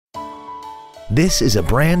This is a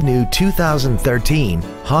brand new 2013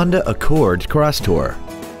 Honda Accord Crosstour.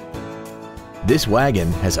 This wagon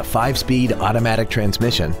has a 5-speed automatic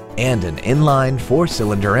transmission and an inline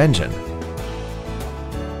 4-cylinder engine.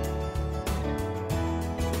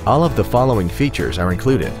 All of the following features are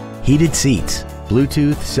included: heated seats,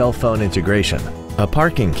 Bluetooth cell phone integration, a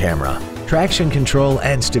parking camera, traction control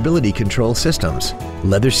and stability control systems,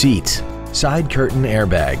 leather seats, side curtain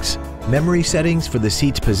airbags, memory settings for the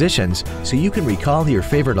seat's positions so you can recall your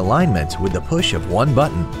favorite alignments with the push of one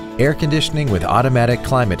button, air conditioning with automatic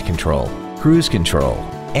climate control, cruise control,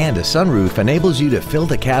 and a sunroof enables you to fill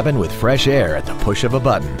the cabin with fresh air at the push of a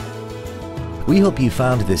button. We hope you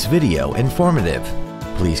found this video informative.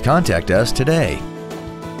 Please contact us today.